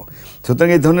 হচ্ছে তো, সুতরাং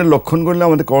এই ধরনের লক্ষণ করলে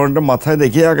আমাদের করোনাটা মাথায়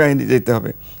রেখে আগায় নিয়ে যেতে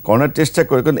হবে, করোনার টেস্টটা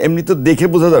করে। কারণ এমনি তো দেখে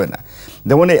বোঝা যাবে না।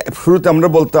 যেমন শুরুতে আমরা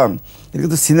বলতাম,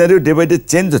 কিন্তু scenario day by day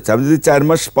change হচ্ছে। আমি যদি 4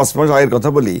 মাস 5 মাস আগের কথা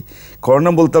বলি,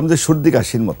 করোনা বলতাম যে সর্দি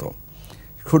কাশির মতো,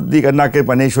 সর্দি, নাকের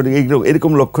পানি, শরীর,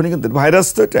 এরকম লক্ষণই, কিন্তু ভাইরাস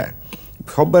তো এটা,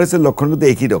 সব ভাইরাসের লক্ষণ কিন্তু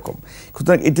একই রকম।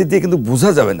 সুতরাং এটা দিয়ে কিন্তু বোঝা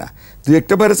যাবে না। দুই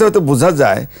একটা ভাইরাসে হয়তো বোঝা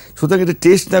যায়, সুতরাং এটা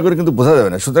টেস্ট না করে কিন্তু বোঝা যাবে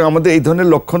না। সুতরাং আমাদের এই ধরনের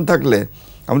লক্ষণ থাকলে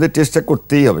আমাদের টেস্টটা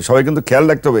করতেই হবে। সবাই কিন্তু খেয়াল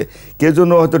রাখতে হবে, কেউ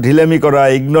জন্য হয়তো ঢিলামি করা,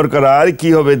 ইগনোর করা, আর কী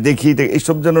হবে দেখি,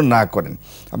 এইসব যেন না করেন।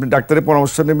 আপনি ডাক্তারের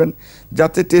পরামর্শ নেবেন,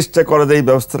 যাতে টেস্টটা করা যায় এই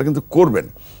ব্যবস্থাটা কিন্তু করবেন।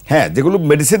 হ্যাঁ, যেগুলো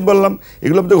মেডিসিন বললাম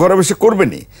এগুলো আপনি ঘরে বসে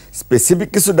করবেনই। স্পেসিফিক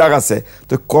কিছু ডাক আছে,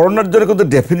 তো করোনার জন্য কিন্তু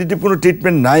ডেফিনেটিভ কোনো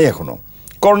ট্রিটমেন্ট নাই এখনও।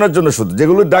 করোনার জন্য শুধু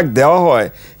যেগুলো ডাক দেওয়া হয়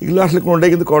এগুলো আসলে কোনোটাই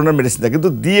কিন্তু করোনার মেডিসিন দেয়, কিন্তু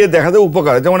দিয়ে দেখা যায়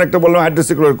উপকার। যেমন একটা বললাম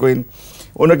হাইড্রোক্সিক্লোরোকুইন,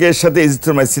 অনেকে এর সাথে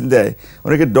এজিথ্রোমাইসিন দেয়,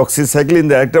 অনেকে ডক্সিসাইক্লিন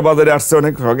দেয়। একটা বাজারে আসছে,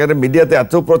 অনেক সরকারের মিডিয়াতে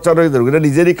এত প্রচার হয়ে যায়, ওটা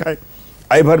নিজেরই খায়।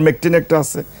 আইভারমেকটিন একটা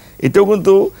আছে, এটাও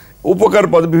কিন্তু উপকার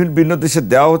পদে বিভিন্ন দেশে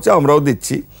দেওয়া হচ্ছে, আমরাও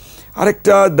দিচ্ছি।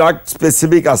 আরেকটা ডাক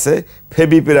স্পেসিফিক আছে,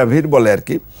 ফেভিপিরাভির বলে আর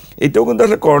কি। এটাও কিন্তু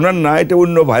আসলে করোনার না, এটা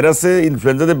অন্য ভাইরাসে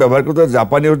ইনফ্লুয়েঞ্জাতে ব্যবহার করতে,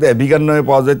 জাপানি হতে অ্যাভিগান নামে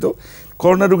পাওয়া যেত।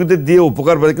 করোনা রোগীদের দিয়ে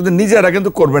উপকার পায়, কিন্তু নিজেরা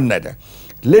কিন্তু করবেন না। এটা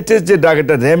লেটেস্ট যে ডাক,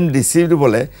 এটা রেমডিসিভির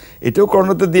বলে, এটাও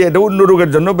করোনাতে দিয়ে, এটা অন্য রোগের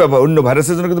জন্য ব্যবহার, অন্য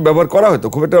ভাইরাসের জন্য কিন্তু ব্যবহার করা হতো,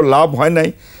 খুব একটা লাভ হয় নাই।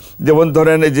 যেমন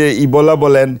ধরেন এই যে ইবোলা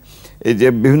বলেন, এই যে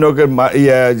বিভিন্ন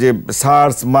যে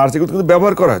সার্স, মার্স, এগুলো কিন্তু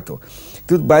ব্যবহার করা হতো।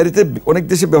 কিন্তু বাইরেতে অনেক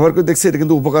দেশে ব্যবহার করে দেখছে এটা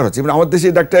কিন্তু উপকার হচ্ছে। মানে আমার দেশে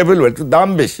এই ডাক্তার অ্যাভেলেবল, একটু দাম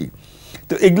বেশি।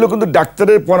 তো এগুলো কিন্তু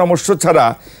ডাক্তারের পরামর্শ ছাড়া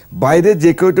বাইরে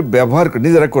যে কেউ এটা ব্যবহার করে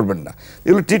নিজেরা করবেন না।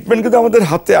 এগুলো ট্রিটমেন্ট কিন্তু আমাদের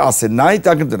হাতে আসে, নাই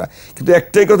তা কিন্তু না। কিন্তু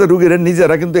একটাই কথা, রোগীরা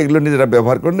নিজেরা কিন্তু এগুলো নিজেরা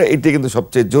ব্যবহার করেন না, এটাই কিন্তু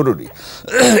সবচেয়ে জরুরি।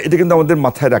 এটা কিন্তু আমাদের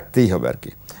মাথায় রাখতেই হবে আর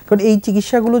কি। কারণ এই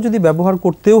চিকিৎসাগুলো যদি ব্যবহার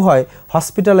করতেও হয়,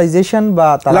 হসপিটালাইজেশন বা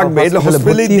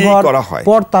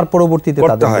পর তার পরবর্তীতে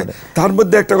করতে হয়। তার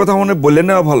মধ্যে একটা কথা মনে বলে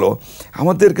নেওয়া ভালো,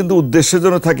 আমাদের কিন্তু উদ্দেশ্য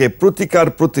যেন থাকে প্রতিকার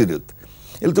প্রতিরোধ।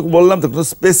 এগুলো তো বললাম তো কোনো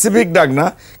স্পেসিফিক ডাক না,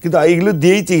 কিন্তু এইগুলো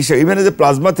দিয়েই চিকিৎসা। ইভেন যে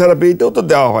প্লাজমা থেরাপি, এটাও তো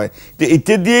দেওয়া হয়। তো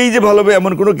এটা দিয়েই যে ভালো হবে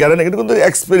এমন কোনো গ্যারান্টি, এটা কিন্তু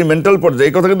এক্সপেরিমেন্টাল পর্যায়ে,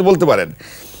 এই কথা কিন্তু বলতে পারেন।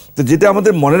 তো যেটা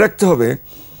আমাদের মনে রাখতে হবে,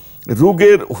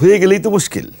 রোগের হয়ে গেলেই তো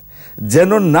মুশকিল,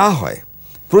 যেন না হয়।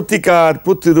 প্রতিকার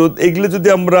প্রতিরোধ এগুলো যদি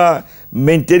আমরা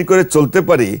মেনটেন করে চলতে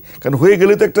পারি, কারণ হয়ে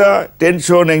গেলে তো একটা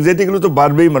টেনশন, অ্যাংজাইটি, এগুলো তো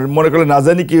বাড়বেই। মনে করলে না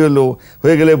জানি কী হলো,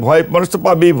 হয়ে গেলে ভয়, মানুষ তো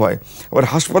পাবেই ভয়। আবার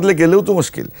হাসপাতালে গেলেও তো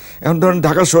মুশকিল। এখন ধরেন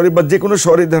ঢাকা শহরে বা যে কোনো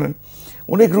শহরে ধরেন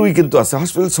অনেক রুগী কিন্তু আছে,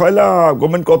 হাসপাতাল 6 লাখ,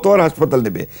 গভর্নমেন্ট কত আর হাসপাতাল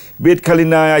নেবে, বেড খালি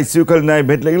নাই, আইসিইউ খালি নাই,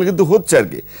 বেড এগুলো কিন্তু হচ্ছে আর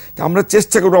কি। তো আমরা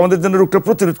চেষ্টা করবো আমাদের জন্য রোগটা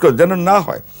প্রতিরোধ করে যেন না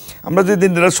হয়। আমরা যদি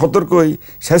সতর্ক হই,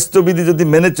 স্বাস্থ্যবিধি যদি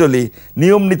মেনে চলি,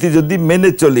 নিয়ম নীতি যদি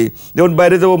মেনে চলি, যেমন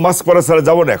বাইরে যাবো মাস্ক পরা ছাড়া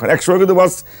যাবো না। এখন একসময় কিন্তু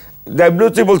মাস্ক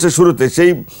WHO বলছে শুরুতে, সেই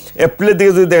এপ্রিলের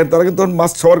দিকে যদি দেখেন, তারা কিন্তু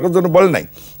মাস্ক সবার জন্য বলে নাই,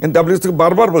 কিন্তু WHO থেকে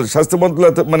বারবার বলছে, স্বাস্থ্য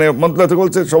মন্ত্রণালয় থেকে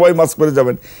বলছে সবাই মাস্ক পরে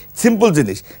যাবেন। সিম্পল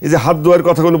জিনিস, এই যে হাত ধোয়ার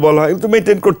কথাগুলো বলা হয়, এগুলো তো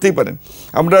মেনটেন করতেই পারেন।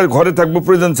 আমরা ঘরে থাকবো,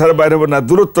 প্রয়োজন ছাড়া বাইরে হবো না,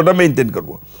 দূরত্বটা মেনটেন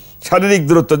করবো, শারীরিক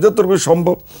দূরত্ব যতটুকু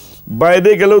সম্ভব।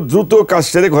 বাইরে গেলেও দ্রুত কাজ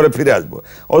সেরে ঘরে ফিরে আসবো।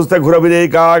 অবস্থায় ঘোরাফিরে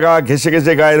গা ঘেসে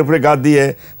ঘেসে গায়ের উপরে গা দিয়ে,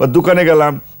 বা দোকানে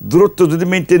গেলাম, দূরত্ব যদি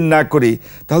মেনটেন না করি,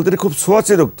 তাহলে তো এটা খুব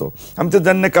ছোঁয়াচে রোগ। তো আমি তো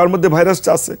জানি না কার মধ্যে ভাইরাসটা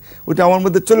আছে, ওইটা আমার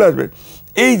মধ্যে চলে আসবে।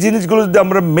 এই জিনিসগুলো যদি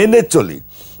আমরা মেনে চলি,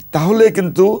 তাহলে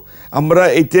কিন্তু আমরা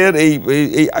এইটার এই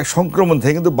সংক্রমণ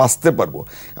থেকে কিন্তু বাঁচতে পারবো।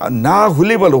 না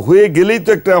হলেই ভালো, হয়ে গেলেই তো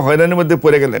একটা হয়রানির মধ্যে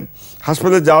পড়ে গেলেন,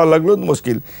 হাসপাতালে যাওয়া লাগলো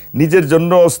মুশকিল, নিজের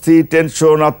জন্য অস্থির,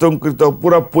 টেনশন, আতঙ্কিত,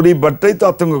 পুরো পরিবারটাই তো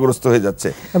আতঙ্কগ্রস্ত হয়ে যাচ্ছে।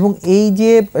 এবং এই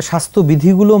যে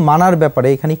স্বাস্থ্যবিধিগুলো মানার ব্যাপারে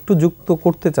এখানে একটু যুক্ত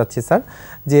করতে চাচ্ছি স্যার,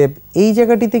 যে এই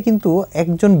জায়গাটিতে কিন্তু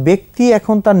একজন ব্যক্তি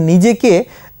এখন তার নিজেকে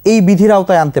এই বিধির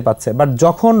আওতায় আনতে পারছে, বাট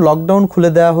যখন লকডাউন খুলে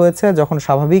দেওয়া হয়েছে, যখন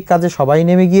স্বাভাবিক কাজে সবাই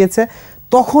নেমে গিয়েছে,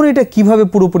 তখন এটা কিভাবে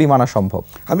পুরোপুরি মানা সম্ভব?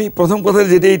 আমি প্রথম কথা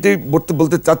যেটা এইটাই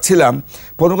বলতে চাচ্ছিলাম,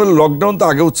 প্রথম কথা লকডাউন তো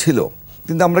আগেও ছিল,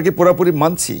 কিন্তু আমরা কি পুরোপুরি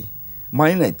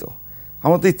মানি নাই। তো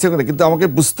আমার তো ইচ্ছে করে, কিন্তু আমাকে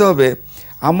বুঝতে হবে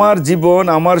আমার জীবন,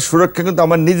 আমার সুরক্ষা কিন্তু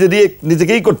আমার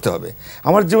নিজেকেই করতে হবে।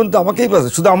 আমার জীবন তো আমাকেই বাঁচতে,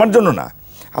 শুধু আমার জন্য না,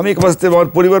 আমি বাঁচতে, আমার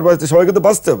পরিবার বাঁচতে, সবাইকে তো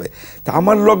বাঁচতে হবে। তা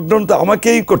আমার লকডাউন তো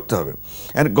আমাকেই করতে হবে।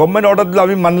 অ্যান্ড গভর্নমেন্ট অর্ডার দিলে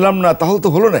আমি মানলাম না, তাহলে তো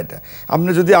হলো না। এটা আপনি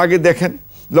যদি আগে দেখেন,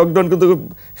 লকডাউন কিন্তু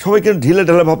সবাই কিন্তু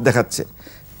ঢিলে ভাব দেখাচ্ছে,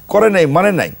 করে নাই,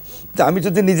 মানে নাই। তা আমি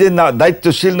যদি নিজে না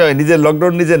দায়িত্বশীল নয়, নিজের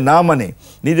লকডাউন নিজে না মানে,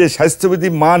 নিজের স্বাস্থ্যবিধি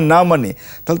না মানে,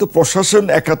 তাহলে তো প্রশাসন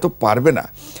একা তো পারবে না।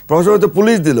 প্রশাসন তো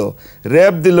পুলিশ দিল,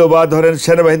 র্যাব দিল, বা ধরেন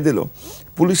সেনাবাহিনী দিল,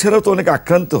 পুলিশেরাও তো অনেক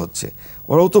আক্রান্ত হচ্ছে,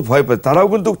 ওরাও তো ভয় পায়, তারাও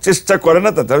কিন্তু চেষ্টা করে না,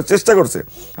 তারা চেষ্টা করছে।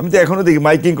 আমি তো এখনও দেখি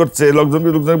মাইকিং করছে, লোকজন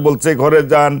বলছে ঘরে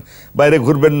যান, বাইরে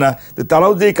ঘুরবেন না। তো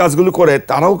তারাও যে এই কাজগুলো করে,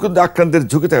 তারাও কিন্তু আক্রান্তের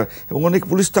ঝুঁকি থাকে, এবং অনেক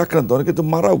পুলিশ তো আক্রান্ত, অনেকে তো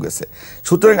মারাও গেছে।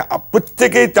 সুতরাং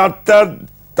প্রত্যেকেই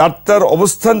তার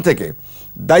অবস্থান থেকে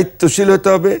দায়িত্বশীল হতে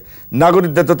হবে,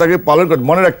 নাগরিক দায়িত্ব তাকে পালন করতে,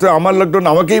 মনে রাখতে হবে আমার লকডাউন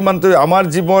আমাকেই মানতে হবে, আমার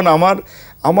জীবন,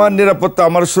 আমার নিরাপত্তা,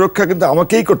 আমার সুরক্ষা কিন্তু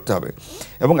আমাকেই করতে হবে।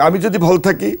 এবং আমি যদি ভালো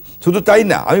থাকি, শুধু তাই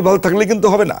না, আমি ভালো থাকলে কিন্তু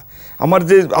হবে না, আমার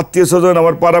যে আত্মীয় স্বজন,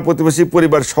 আমার পাড়া প্রতিবেশী,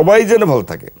 পরিবার, সবাই যেন ভালো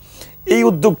থাকে, এই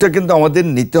উদ্যোগটা কিন্তু আমাদের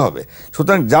নিতে হবে।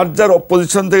 সুতরাং যার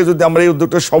অপোজিশন থেকে যদি আমরা এই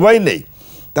উদ্যোগটা সবাই নেই,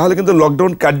 তাহলে কিন্তু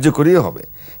লকডাউন কার্যকরী হবে,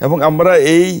 এবং আমরা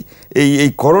এই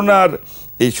করোনার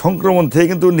এই সংক্রমণ থেকে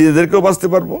কিন্তু নিজেদেরকেও বাঁচতে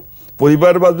পারবো,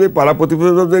 পরিবার বাঁচবে, পাড়া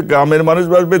প্রতিবেশী বাঁচবে, গ্রামের মানুষ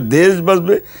বাঁচবে, দেশ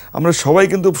বাঁচবে, আমরা সবাই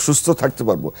কিন্তু সুস্থ থাকতে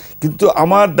পারবো। কিন্তু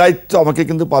আমার দায়িত্ব আমাকে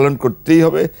কিন্তু পালন করতেই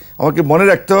হবে, আমাকে মনে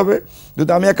রাখতে হবে,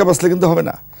 যদি আমি একা বাঁচলে কিন্তু হবে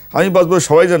না, আমি বাঁচবো,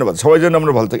 সবাই যেন বাঁচে, সবাই যেন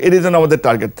আমরা ভালো থাকি, এটাই যেন আমাদের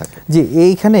টার্গেট থাকে। জি,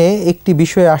 এইখানে একটি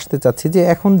বিষয়ে আসতে চাচ্ছি যে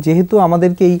এখন যেহেতু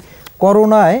আমাদেরকে এই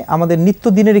করোনায় আমাদের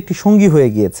নিত্যদিনের একটি সঙ্গী হয়ে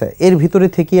গিয়েছে, এর ভিতরে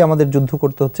থেকেই আমাদের যুদ্ধ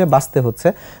করতে হচ্ছে, বাঁচতে হচ্ছে,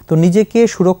 তো নিজেকে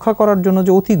সুরক্ষা করার জন্য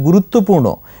যে অতি গুরুত্বপূর্ণ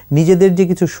নিজেদের যে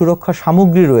কিছু সুরক্ষা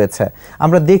সামগ্রী রয়েছে,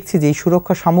 আমরা দেখছি যে এই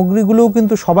সুরক্ষা সামগ্রীগুলোও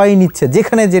কিন্তু সবাই নিচ্ছে,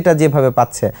 যেখানে যেটা যেভাবে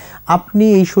পাচ্ছে। আপনি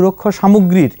এই সুরক্ষা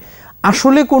সামগ্রীর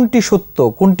আসলে কোনটি সত্য,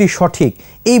 কোনটি সঠিক,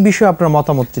 এই বিষয়ে আপনার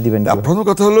মতামতটি দিবেন? প্রথম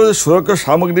কথা হলো সুরক্ষা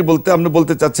সামগ্রী বলতে আপনি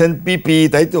বলতে চাচ্ছেন পিপি,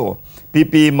 তাই তো?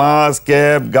 পিপি, মাস্ক,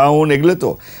 ক্যাপ, গাউন, এগুলো তো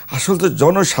আসলে তো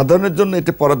জনসাধারণের জন্য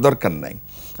এটা পরার দরকার নাই।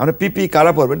 আমরা পিপি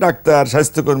কারা পরবে? ডাক্তার,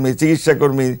 স্বাস্থ্যকর্মী,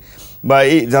 চিকিৎসাকর্মী বা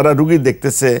এই যারা রুগী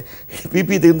দেখতেছে,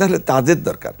 পিপি দেখুন, তাহলে তাদের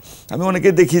দরকার। আমি অনেকে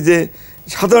দেখি যে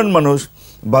সাধারণ মানুষ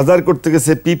বাজার করতে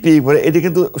গেছে পিপি পরে, এটি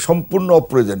কিন্তু সম্পূর্ণ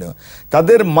অপ্রয়োজনীয়।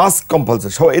 তাদের মাস্ক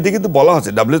কম্পালসারি, সব এটি কিন্তু বলা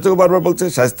হচ্ছে, WHO বারবার বলছে,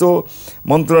 স্বাস্থ্য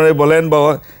মন্ত্রণালয় বলেন বা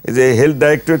এই যে হেলথ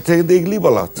ডাইরেক্টরেট থেকে কিন্তু এগুলি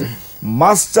বলা হচ্ছে,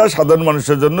 মাস্কটা সাধারণ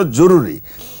মানুষের জন্য জরুরি।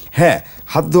 হ্যাঁ,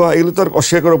 হাত ধোয়া এগুলো তো আর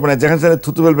অস্বীকার করার উপরে, যেখানে সেখানে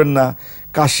থুতু ফেলবেন না,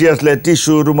 কাশি আসলে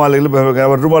টিস্যু, রুমাল এগুলো ব্যবহার করেন,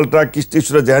 আবার রুমালটা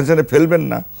টিস্যুটা যেখানে সেখানে ফেলবেন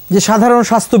না, যে সাধারণ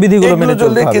স্বাস্থ্যবিধিগুলো মেনে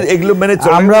চলতে হবে, এগুলো মেনে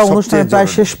চলতে। আমরা অনুষ্ঠানের প্রায়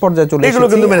শেষ পর্যায়ে চলে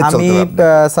এসেছি। আমি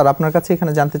স্যার আপনার কাছে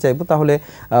এখানে জানতে চাইবো, তাহলে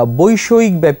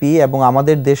বৈষয়িক ব্যাপী এবং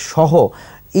আমাদের দেশ সহ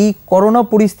এই করোনা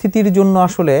পরিস্থিতির জন্য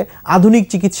আসলে আধুনিক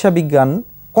চিকিৎসা বিজ্ঞান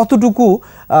কতটুকু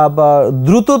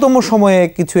দ্রুততম সময়ে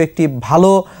কিছু একটি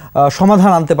ভালো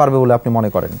সমাধান আনতে পারবে বলে আপনি মনে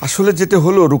করেন? আসলে যেটা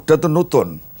হলো, রোগটা তো নতুন,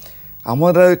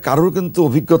 আমরা কারোর কিন্তু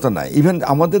অভিজ্ঞতা নাই। ইভেন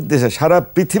আমাদের দেশে, সারা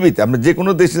পৃথিবীতে আপনি যে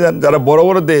কোনো দেশে যান, যারা বড়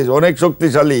বড় দেশ, অনেক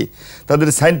শক্তিশালী, তাদের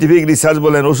সায়েন্টিফিক রিসার্চ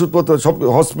বলেন, ওষুধপত্র, সব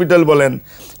হসপিটাল বলেন,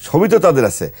 সবই তো তাদের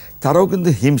আছে, তারাও কিন্তু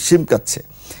হিমশিম কাচ্ছে।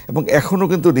 এবং এখনও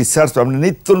কিন্তু রিসার্চ, আমরা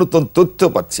নিত্য নতুন তথ্য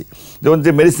পাচ্ছি। যেমন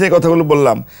যে মেডিসিনের কথাগুলো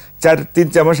বললাম,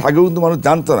 3-4 মাস আগেও কিন্তু মানুষ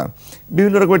জানতো না,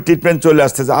 বিভিন্ন রকমের ট্রিটমেন্ট চলে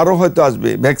আসতেছে, আরও হয়তো আসবে,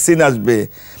 ভ্যাকসিন আসবে।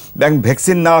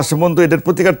 ভ্যাকসিন না আসা পর্যন্ত এটার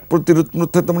প্রতিরোধ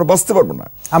আমরা বাঁচতে পারবো না।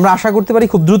 আমরা আশা করতে পারি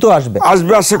খুব দ্রুত আসবে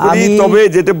আশা করি। তবে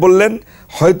যেটা বললেন,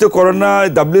 হয়তো করোনা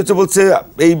WHO বলছে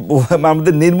এই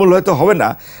আমাদের নির্মূল হয়তো হবে না,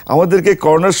 আমাদেরকে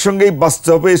করোনার সঙ্গেই বাঁচতে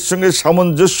হবে, এর সঙ্গে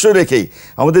সামঞ্জস্য রেখেই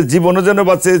আমাদের জীবনও যেন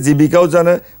বাঁচে, জীবিকাও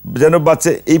যেন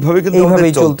বাঁচে,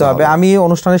 এইভাবেই চলতে হবে। আমি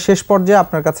অনুষ্ঠানের শেষ পর্যায়ে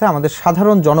আপনার কাছে আমাদের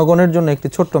সাধারণ জনগণের জন্য একটি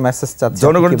ছোট্ট মেসেজ চাচ্ছি।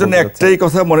 জনগণের জন্য একটাই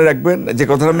কথা মনে রাখবেন, যে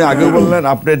কথাটা আমি আগেও বললাম,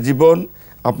 আপনার জীবন,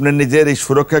 আপনার নিজের এই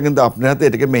সুরক্ষা কিন্তু আপনার হাতে,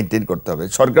 এটাকে মেনটেন করতে হবে।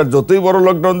 সরকার যতই বড়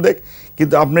লকডাউন দেখ,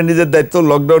 কিন্তু আপনার নিজের দায়িত্ব,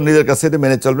 লকডাউন নিজের কাছে এটা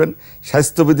মেনে চলবেন,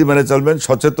 স্বাস্থ্যবিধি মেনে চলবেন,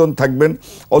 সচেতন থাকবেন,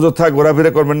 অযথা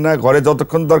ঘোরাফেরা করবেন না, ঘরে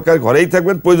যতক্ষণ দরকার ঘরেই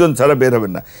থাকবেন, প্রয়োজন ছাড়া বের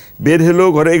হবেন না। বের হলেও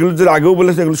ঘরে, এগুলো যে আগেও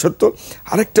বলেছে, এগুলো সত্য।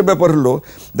 আরেকটা ব্যাপার হলো,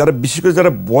 যারা বিশেষ করে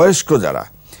যারা বয়স্ক, যারা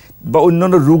বা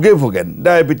অন্যান্য রোগে ভোগেন,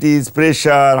 ডায়াবেটিস,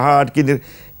 প্রেশার, হার্ট, কিডনি,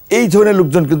 এই ধরনের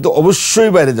লোকজন কিন্তু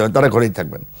অবশ্যই বাইরে যাবেন, তারা ঘরেই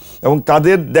থাকবেন। এবং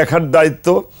তাদের দেখার দায়িত্ব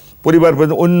পরিবার,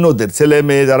 অন্যদের ছেলে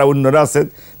মেয়ে যারা অন্যরা আছেন,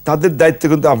 তাদের দায়িত্ব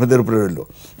কিন্তু আপনাদের উপরে রইল।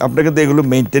 আপনারা কিন্তু এগুলো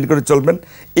মেনটেন করে চলবেন।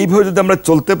 এইভাবে যদি আমরা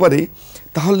চলতে পারি,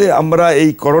 তাহলে আমরা এই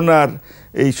করোনার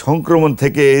এই সংক্রমণ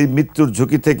থেকে, এই মৃত্যুর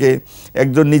ঝুঁকি থেকে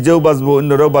একজন নিজেও বাঁচবো,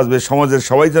 অন্যরাও বাঁচবে, সমাজের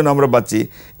সবাই যেন আমরা বাঁচি,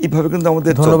 এইভাবে কিন্তু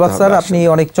আমাদের। ধন্যবাদ স্যার, আপনি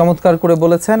অনেক চমৎকার করে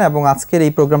বলেছেন। এবং আজকের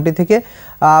এই প্রোগ্রামটি থেকে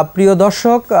প্রিয়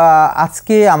দর্শক,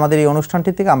 আজকে আমাদের এই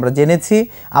অনুষ্ঠানটি থেকে আমরা জেনেছি,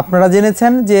 আপনারা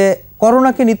জেনেছেন যে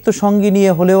করোনাকে নিত্য সঙ্গী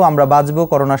নিয়ে হলেও আমরা বাঁচবো,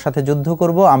 করোনার সাথে যুদ্ধ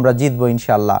করব, আমরা জিতবো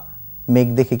ইনশাআল্লাহ। মেঘ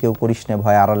দেখে কেউ করিস না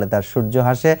ভয়, আড়ালে তার সূর্য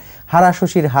হাসে, হারা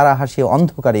শশীর হারা হাসি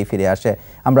অন্ধকারেই ফিরে আসে।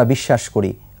 আমরা বিশ্বাস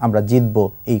করি আমরা জিতবো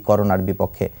এই করোনার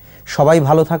বিপক্ষে। সবাই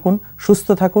ভালো থাকুন, সুস্থ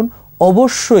থাকুন,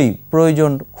 অবশ্যই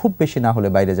প্রয়োজন খুব বেশি না হলে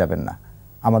বাইরে যাবেন না।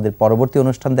 আমাদের পরবর্তী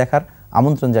অনুষ্ঠান দেখার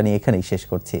আমন্ত্রণ জানিয়ে এখানেই শেষ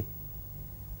করছি।